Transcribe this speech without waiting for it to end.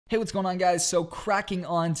Hey, what's going on, guys? So cracking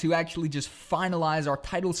on to actually just finalize our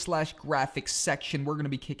title/graphics section. We're going to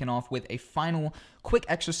be kicking off with a final quick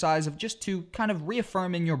exercise of just to kind of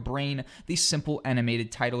reaffirm in your brain these simple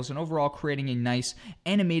animated titles and overall creating a nice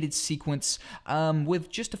animated sequence with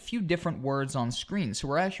just a few different words on screen. So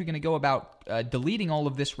we're actually going to go about deleting all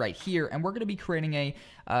of this right here, and we're going to be creating a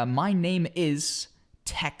my name is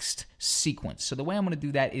text sequence. So the way I'm going to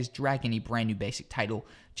do that is drag any brand new basic title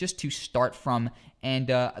just to start from, and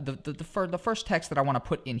the first text that I want to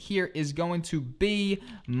put in here is going to be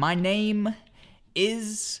my name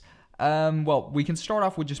is, well, we can start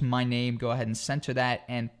off with just my name, go ahead and center that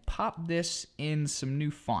and pop this in some new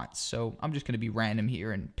fonts. So I'm just going to be random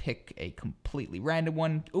here and pick a completely random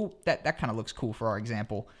one. Oh, that kind of looks cool for our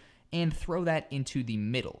example, and throw that into the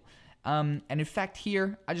middle. And in fact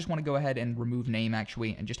here, I just want to go ahead and remove name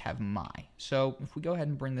actually and just have my. So if we go ahead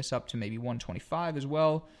and bring this up to maybe 125 as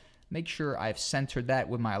well, make sure I've centered that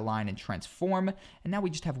with my align and transform. And now we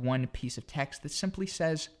just have one piece of text that simply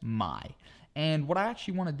says my. And what I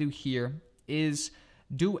actually want to do here is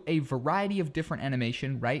do a variety of different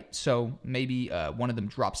animation, right? So maybe one of them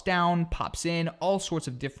drops down, pops in, all sorts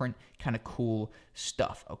of different kind of cool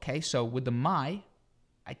stuff, okay? So with the my,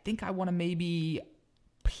 I think I want to maybe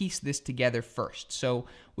piece this together first. So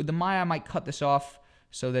with the my, I might cut this off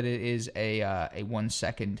so that it is a 1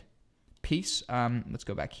 second piece. Let's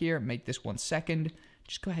go back here, make this 1 second.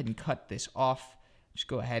 Just go ahead and cut this off. Just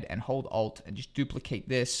go ahead and hold Alt and just duplicate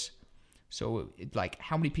this. So like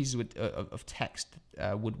how many pieces of text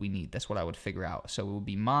would we need? That's what I would figure out. So it would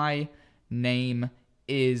be my name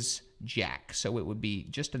is Jack. So it would be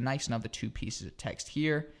just a nice another 2 pieces of text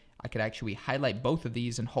here. I could actually highlight both of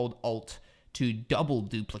these and hold Alt to double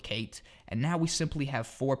duplicate, and now we simply have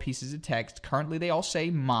 4 pieces of text. Currently they all say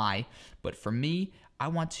my, but for me, I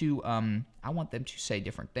want them to say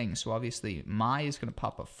different things. So obviously my is going to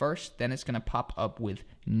pop up first, then it's going to pop up with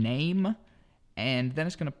name, and then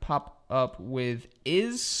it's going to pop up with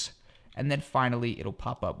is, and then finally it'll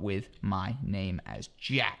pop up with my name as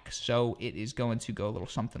Jack. So it is going to go a little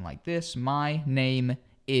something like this: my name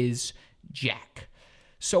is Jack.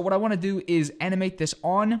 So what I want to do is animate this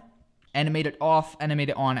on, animate it off, animate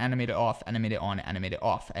it on, animate it off, animate it on, animate it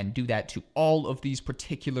off, and do that to all of these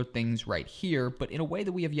particular things right here, but in a way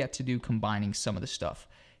that we have yet to do, combining some of the stuff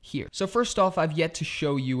here. So first off, I've yet to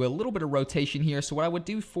show you a little bit of rotation here. So what I would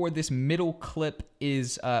do for this middle clip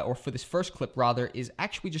is, or for this first clip rather, is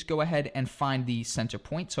actually just go ahead and find the center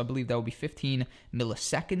point. So I believe that will be 15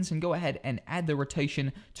 milliseconds, and go ahead and add the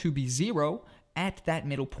rotation to be 0 at that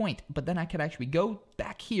middle point. But then I could actually go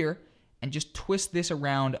back here and just twist this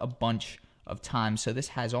around a bunch of times. So this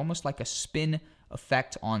has almost like a spin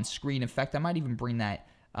effect on screen. In fact, I might even bring that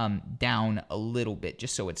down a little bit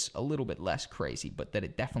just so it's a little bit less crazy, but that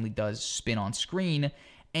it definitely does spin on screen.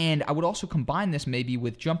 And I would also combine this maybe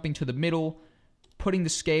with jumping to the middle, putting the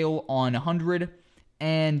scale on 100,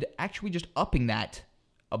 and actually just upping that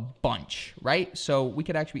a bunch, right? So we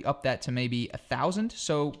could actually up that to maybe 1,000.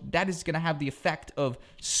 So that is going to have the effect of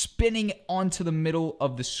spinning onto the middle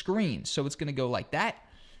of the screen. So it's going to go like that,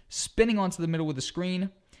 spinning onto the middle of the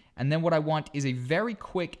screen. And then what I want is a very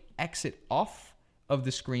quick exit off of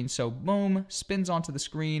the screen. So boom, spins onto the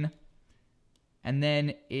screen. And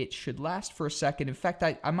then it should last for a second. In fact,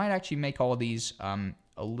 I might actually make all of these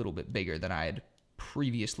a little bit bigger than I had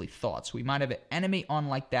previously thought. So we might have it animate on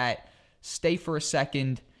like that, stay for a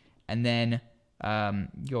second, and then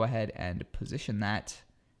go ahead and position that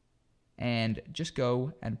and just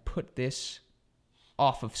go and put this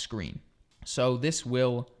off of screen. So this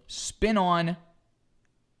will spin on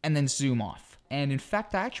and then zoom off. And in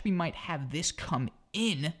fact, I actually might have this come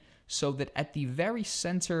in so that at the very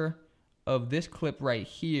center of this clip right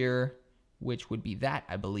here, which would be that,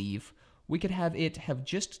 I believe, we could have it have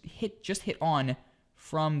just hit on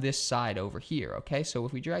from this side over here, okay? So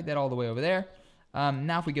if we drag that all the way over there,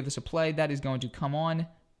 now if we give this a play, that is going to come on,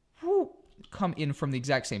 come in from the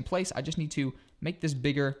exact same place. I just need to make this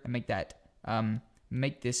bigger and make that,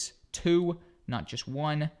 make this 2, not just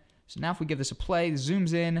 1. So now if we give this a play,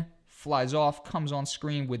 zooms in, flies off, comes on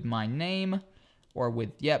screen with my name, or with,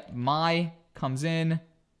 yep, my, comes in,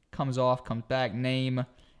 comes off, comes back, name,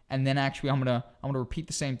 and then actually I'm gonna repeat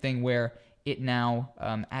the same thing where it now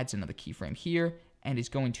adds another keyframe here, and is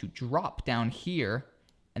going to drop down here,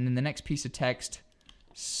 and then the next piece of text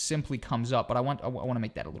simply comes up. But I want to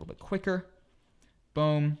make that a little bit quicker.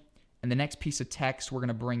 Boom. And the next piece of text we're going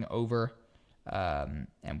to bring over, and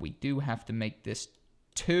we do have to make this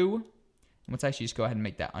 2. Let's actually just go ahead and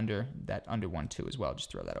make that under 1 2 as well.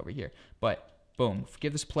 Just throw that over here. But boom,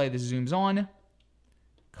 give this play. This zooms on,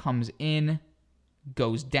 comes in,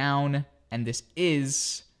 goes down, and this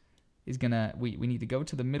is is gonna, we need to go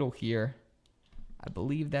to the middle here. I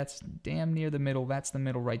believe that's damn near the middle. That's the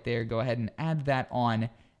middle right there. Go ahead and add that on, and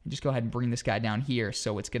just go ahead and bring this guy down here.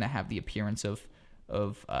 So it's gonna have the appearance of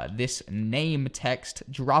this name text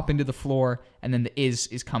drop into the floor, and then the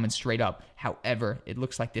is coming straight up. However, it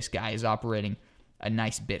looks like this guy is operating a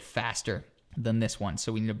nice bit faster than this one,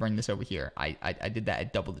 so we need to bring this over here. I did that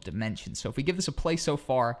at double the dimension. So if we give this a play so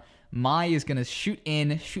far, my is gonna shoot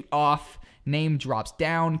in, shoot off, name drops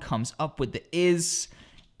down, comes up with the is,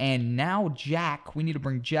 and now Jack, we need to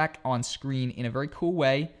bring Jack on screen in a very cool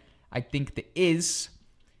way. I think the is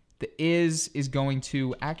going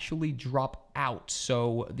to actually drop out,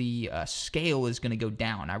 so the scale is going to go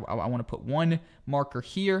down. I want to put one marker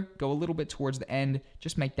here, go a little bit towards the end,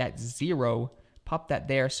 just make that 0, pop that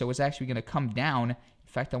there, so it's actually going to come down. In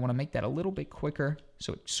fact, I want to make that a little bit quicker,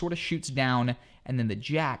 so it sort of shoots down, and then the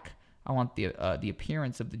Jack, I want the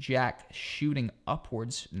appearance of the Jack shooting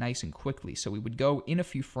upwards nice and quickly. So we would go in a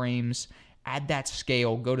few frames, add that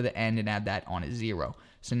scale, go to the end, and add that on a 0.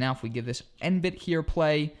 So now if we give this end bit here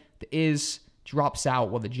play, the is drops out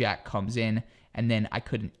while the Jack comes in, and then I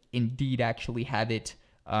could indeed actually have it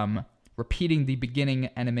repeating the beginning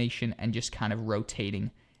animation and just kind of rotating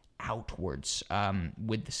outwards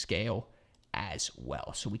with the scale as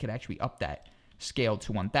well. So we could actually up that scale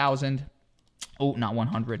to 1000. Oh, not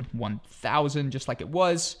 100, 1000, just like it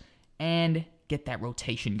was, and get that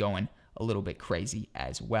rotation going a little bit crazy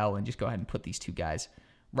as well. And just go ahead and put these two guys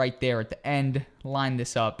right there at the end, line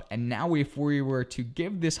this up, and now if we were to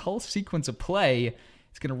give this whole sequence a play,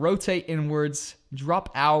 it's going to rotate inwards, drop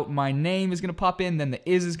out, my name is going to pop in, then the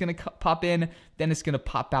is going to pop in, then it's going to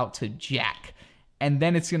pop out to Jack, and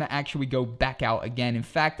then it's going to actually go back out again. In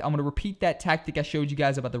fact, I'm going to repeat that tactic I showed you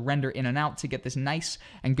guys about the render in and out to get this nice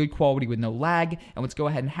and good quality with no lag, and let's go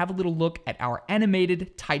ahead and have a little look at our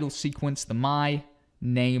animated title sequence. The my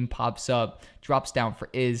name pops up, drops down for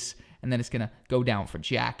is, and then it's going to go down for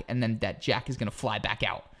Jack, and then that Jack is going to fly back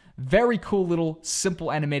out. Very cool little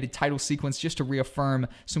simple animated title sequence just to reaffirm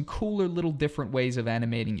some cooler little different ways of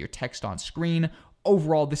animating your text on screen.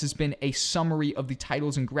 Overall, this has been a summary of the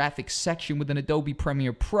titles and graphics section within Adobe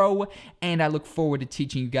Premiere Pro, and I look forward to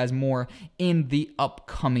teaching you guys more in the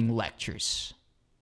upcoming lectures.